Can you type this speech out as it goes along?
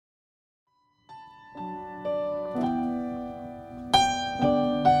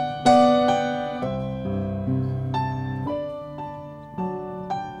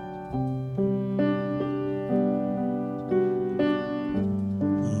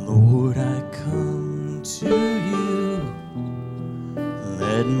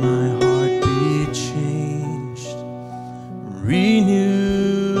Let my heart be changed,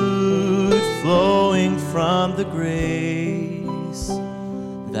 renewed, flowing from the grace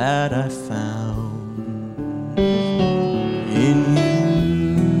that I found in you.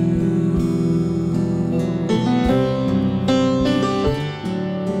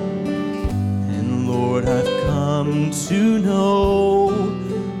 And Lord, I've come to know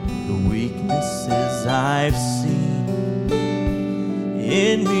the weaknesses I've seen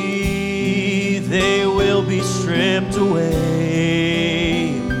in me, they will be stripped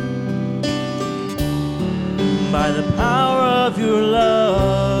away by the power of your love.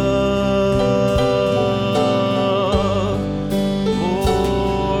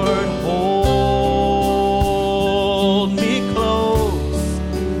 Lord, hold me close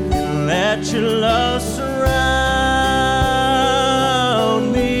and let your love surround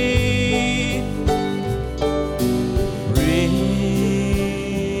me.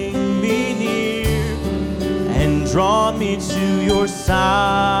 Draw me to your side,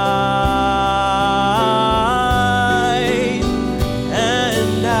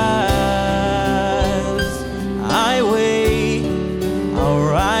 and as I wait, I'll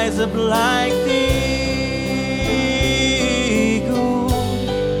rise up like the eagle,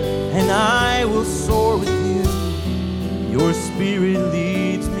 and I will soar with you. Your spirit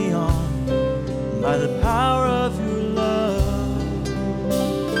leads me on by the power of your love.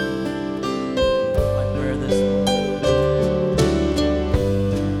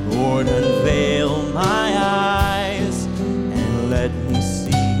 Unveil my eyes and let me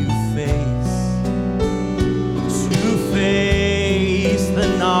see you face to face the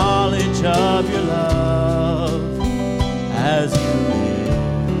knowledge of your love as you live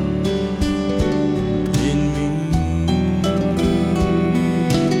in me.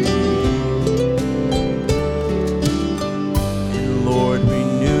 And Lord,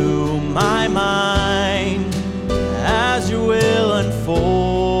 renew my mind as your will unfolds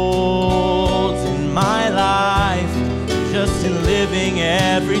my life, just in living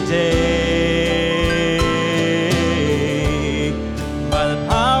every day by the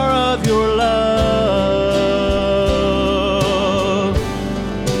power of your love.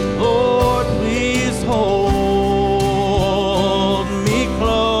 Lord, please hold me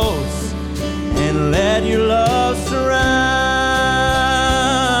close and let your love surround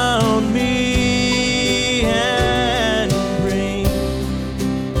me and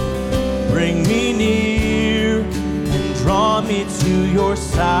bring me near and draw me to your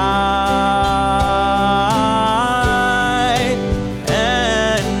side.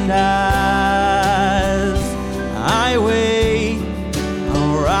 And as I wait,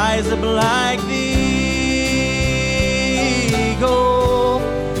 I'll rise up like the eagle,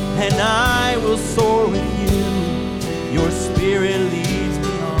 and I will soar with you. Your spirit leads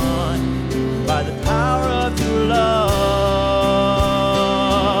me on by the power of your love.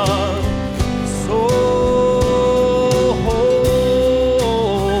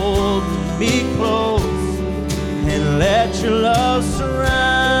 Let your love surround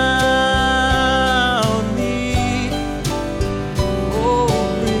me. Oh,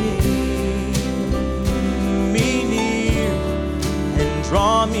 bring me near and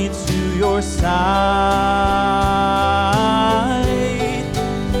draw me to your side.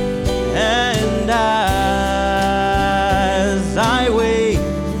 And as I wait,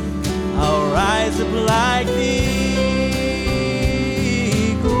 I'll rise up like the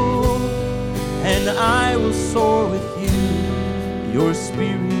eagle, and I will soar with you. Your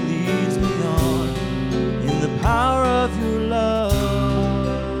spirit leads me on in the power of your love,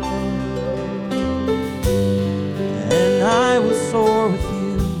 and I will soar with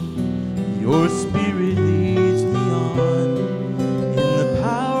you. Your spirit